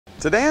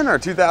Today in our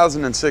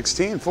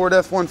 2016 Ford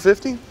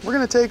F-150, we're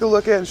going to take a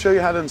look at and show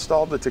you how to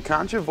install the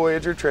Tekonsha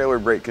Voyager Trailer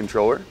Brake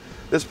Controller.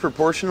 This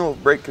proportional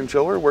brake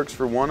controller works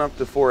for 1 up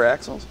to 4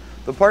 axles.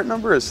 The part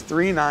number is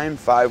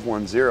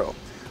 39510.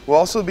 We'll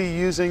also be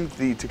using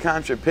the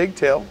Tekonsha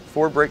Pigtail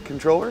 4 brake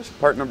controllers,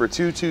 part number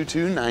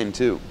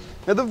 22292.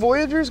 Now the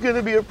Voyager is going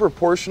to be a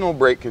proportional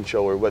brake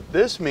controller. What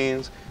this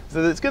means is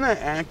that it's going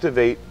to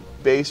activate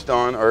based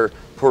on or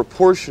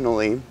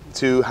proportionally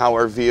to how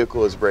our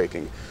vehicle is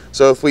braking.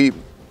 So if we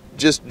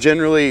just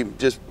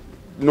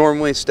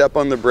normally step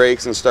on the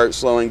brakes and start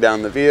slowing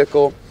down the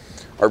vehicle,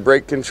 our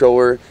brake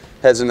controller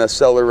has an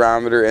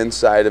accelerometer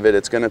inside of it.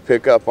 It's going to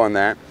pick up on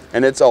that,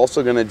 and it's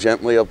also going to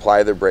gently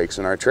apply the brakes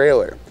in our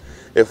trailer.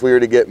 If we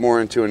were to get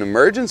more into an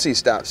emergency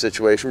stop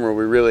situation where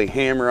we really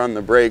hammer on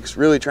the brakes,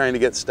 really trying to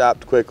get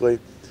stopped quickly,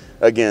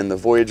 again, the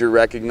Voyager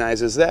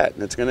recognizes that,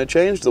 and it's going to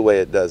change the way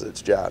it does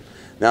its job.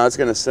 Now it's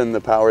going to send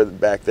the power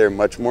back there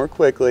much more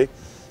quickly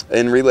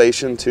in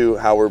relation to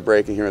how we're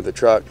braking here at the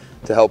truck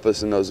to help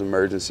us in those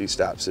emergency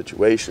stop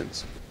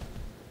situations.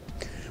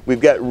 We've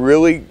got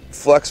really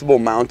flexible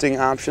mounting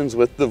options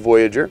with the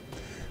Voyager.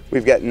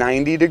 We've got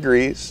 90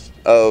 degrees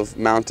of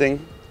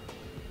mounting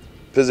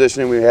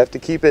positioning. We have to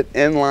keep it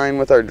in line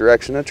with our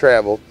direction of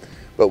travel,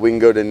 but we can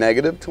go to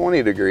negative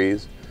 20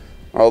 degrees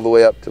all the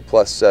way up to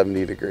plus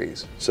 70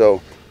 degrees.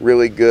 So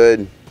really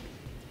good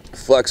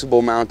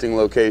flexible mounting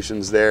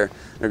locations there.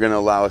 They're going to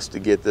allow us to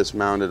get this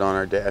mounted on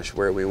our dash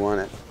where we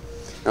want it.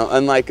 Now,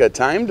 unlike a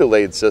time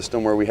delayed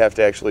system where we have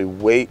to actually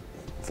wait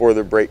for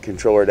the brake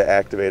controller to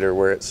activate or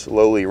where it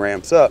slowly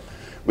ramps up,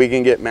 we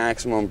can get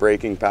maximum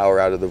braking power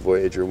out of the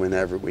Voyager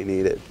whenever we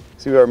need it.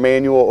 See our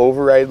manual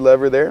override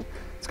lever there?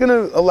 It's going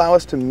to allow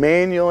us to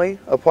manually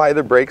apply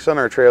the brakes on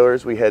our trailer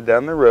as we head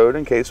down the road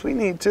in case we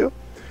need to,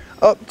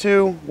 up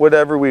to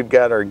whatever we've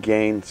got our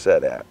gain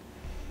set at.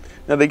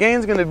 Now the gain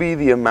is going to be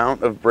the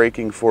amount of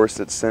braking force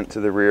that's sent to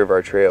the rear of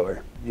our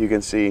trailer. You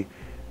can see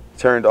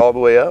turned all the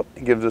way up,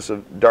 it gives us a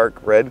dark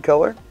red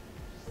color.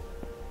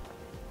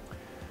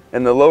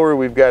 And the lower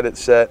we've got it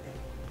set,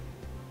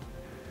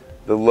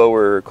 the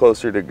lower,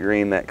 closer to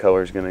green that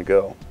color is going to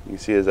go. You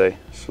see as I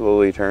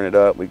slowly turn it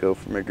up, we go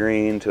from a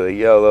green to a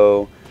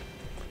yellow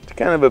to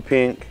kind of a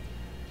pink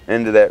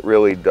into that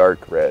really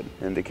dark red,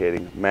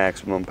 indicating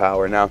maximum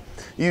power. Now,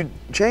 you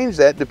change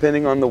that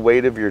depending on the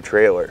weight of your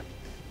trailer.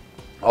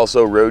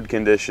 Also, road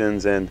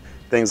conditions and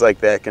things like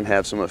that can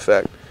have some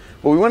effect.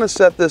 But we want to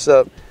set this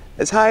up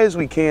as high as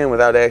we can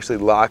without actually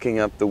locking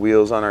up the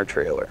wheels on our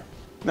trailer.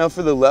 Now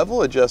for the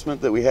level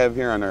adjustment that we have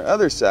here on our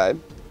other side,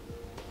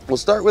 we'll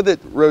start with it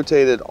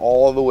rotated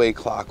all the way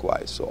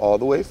clockwise, so all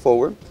the way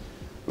forward.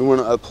 We want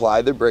to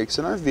apply the brakes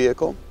in our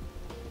vehicle,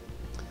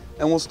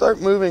 and we'll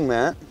start moving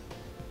that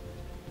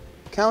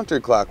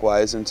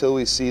counterclockwise until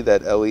we see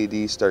that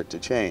LED start to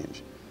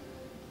change.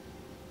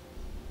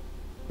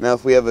 Now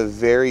if we have a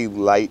very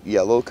light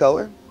yellow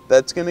color,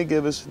 that's going to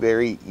give us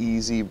very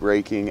easy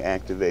braking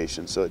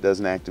activation, so it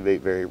doesn't activate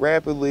very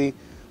rapidly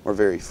or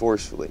very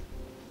forcefully.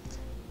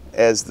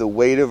 As the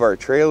weight of our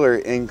trailer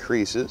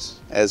increases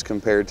as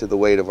compared to the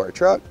weight of our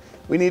truck,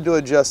 we need to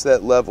adjust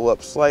that level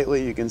up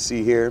slightly. You can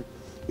see here,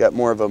 got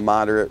more of a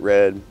moderate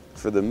red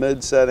for the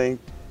mid setting,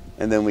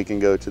 and then we can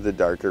go to the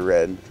darker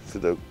red for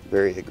the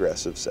very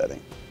aggressive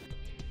setting.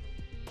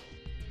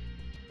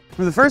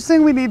 The first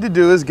thing we need to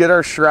do is get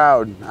our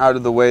shroud out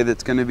of the way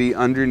that's going to be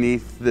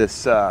underneath this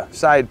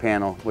side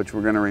panel, which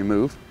we're going to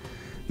remove.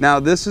 Now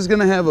this is going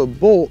to have a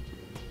bolt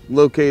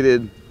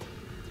located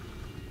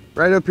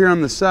right up here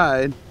on the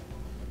side.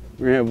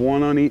 We're going to have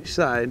one on each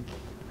side.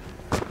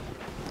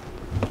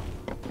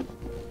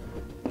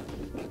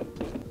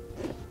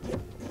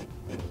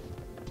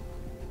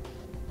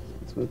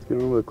 That's what it's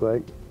going to look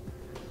like.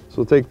 So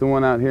we'll take the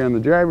one out here on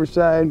the driver's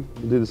side,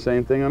 we'll do the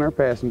same thing on our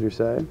passenger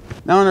side.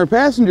 Now on our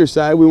passenger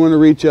side, we want to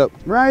reach up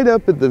right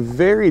up at the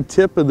very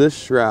tip of this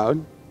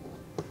shroud,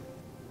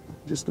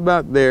 just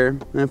about there.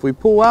 And if we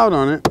pull out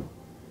on it,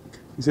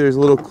 you see there's a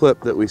little clip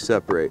that we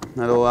separate.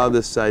 That'll allow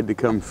this side to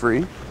come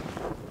free.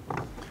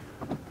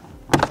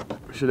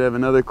 We should have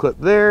another clip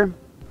there,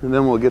 and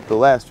then we'll get the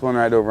last one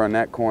right over on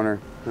that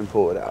corner and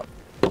pull it out.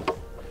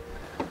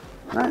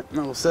 All right,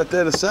 now we'll set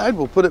that aside.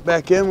 We'll put it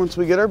back in once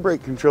we get our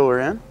brake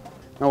controller in.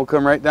 Now we'll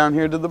come right down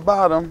here to the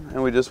bottom,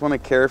 and we just want to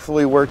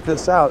carefully work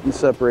this out and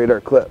separate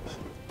our clips.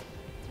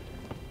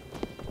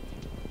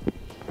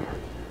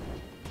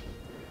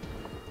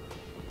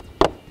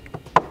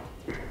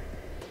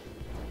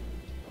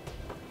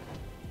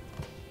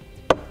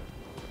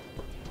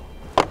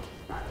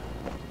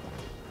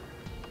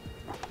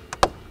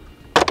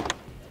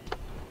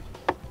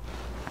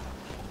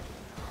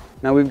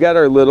 Now we've got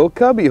our little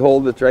cubby hole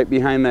that's right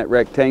behind that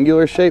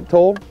rectangular shaped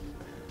hole.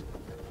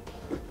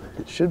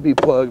 It should be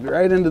plugged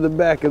right into the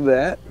back of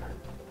that.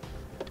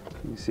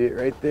 You see it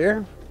right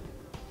there.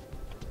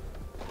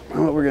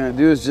 And what we're going to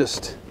do is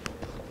just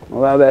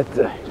allow that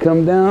to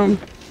come down.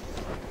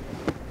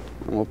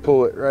 And we'll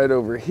pull it right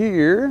over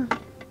here.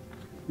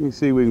 You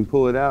see we can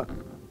pull it out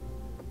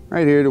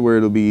right here to where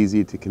it'll be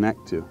easy to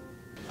connect to.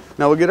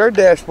 Now we'll get our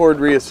dashboard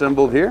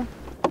reassembled here.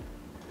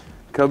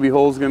 cubby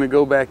hole's gonna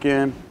go back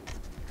in.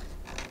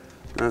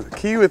 Now, the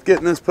key with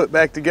getting this put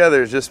back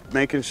together is just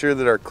making sure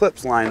that our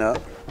clips line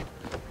up.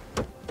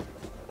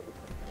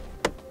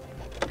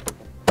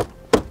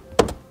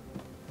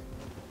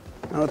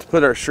 Now let's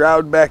put our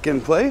shroud back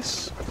in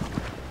place.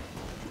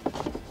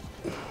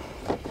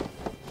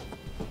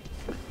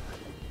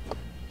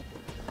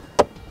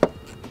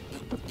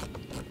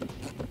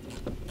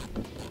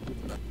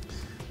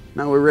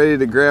 Now we're ready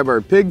to grab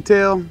our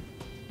pigtail,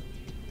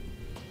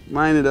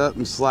 line it up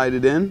and slide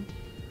it in.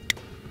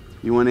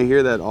 You want to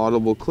hear that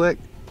audible click,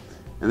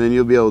 and then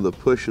you'll be able to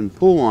push and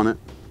pull on it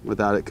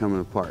without it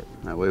coming apart.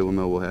 That way we'll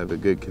know we'll have a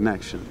good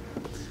connection.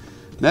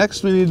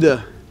 Next, we need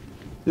to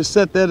just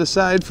set that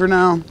aside for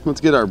now. Let's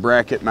get our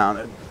bracket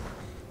mounted.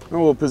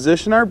 And we'll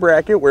position our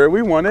bracket where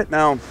we want it.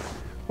 Now,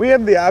 we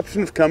have the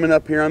option of coming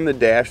up here on the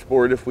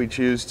dashboard if we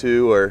choose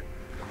to, or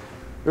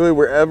really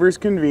wherever's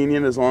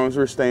convenient, as long as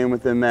we're staying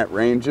within that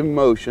range of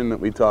motion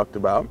that we talked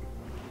about.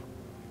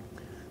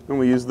 And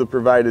we use the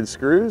provided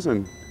screws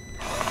and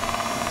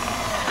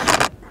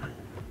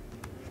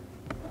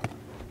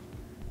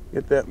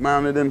get that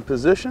mounted in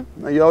position.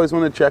 Now you always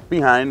want to check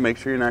behind, make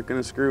sure you're not going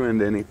to screw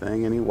into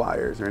anything, any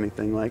wires or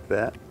anything like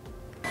that.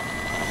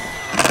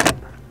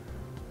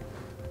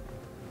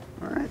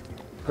 All right,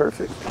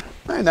 perfect.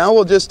 All right, now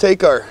we'll just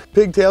take our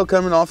pigtail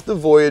coming off the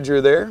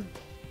Voyager there,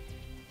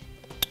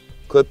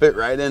 clip it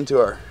right into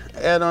our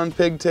add-on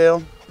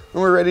pigtail,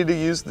 and we're ready to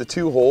use the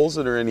 2 holes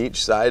that are in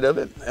each side of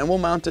it, and we'll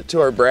mount it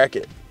to our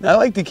bracket. Now I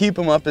like to keep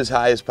them up as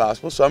high as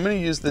possible, so I'm going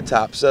to use the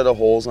top set of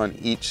holes on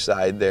each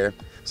side there.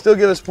 Still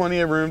give us plenty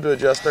of room to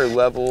adjust our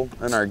level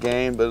and our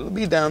gain, but it'll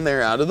be down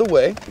there out of the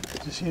way.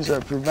 Just use our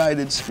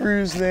provided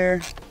screws there.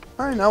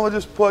 All right, now we'll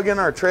just plug in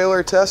our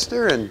trailer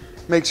tester and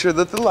make sure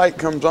that the light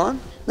comes on.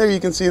 There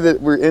you can see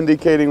that we're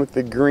indicating with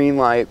the green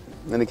light,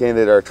 indicating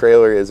that our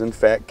trailer is in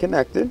fact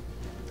connected.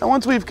 Now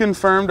once we've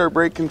confirmed our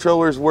brake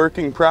controller is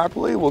working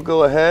properly, we'll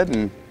go ahead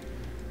and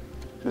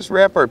just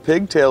wrap our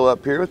pigtail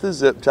up here with a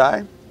zip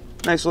tie.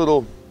 Nice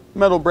little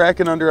metal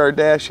bracket under our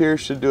dash here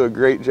should do a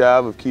great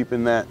job of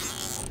keeping that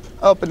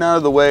up and out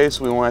of the way,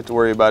 so we won't have to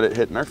worry about it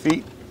hitting our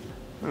feet.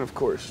 And of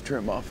course,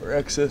 trim off our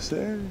excess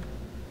there.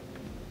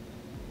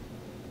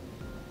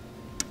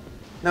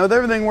 Now with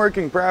everything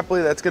working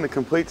properly, that's going to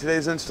complete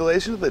today's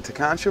installation of the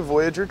Tekonsha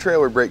Voyager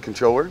Trailer Brake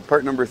Controller,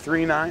 part number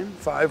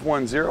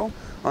 39510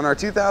 on our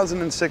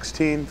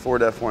 2016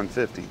 Ford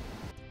F-150.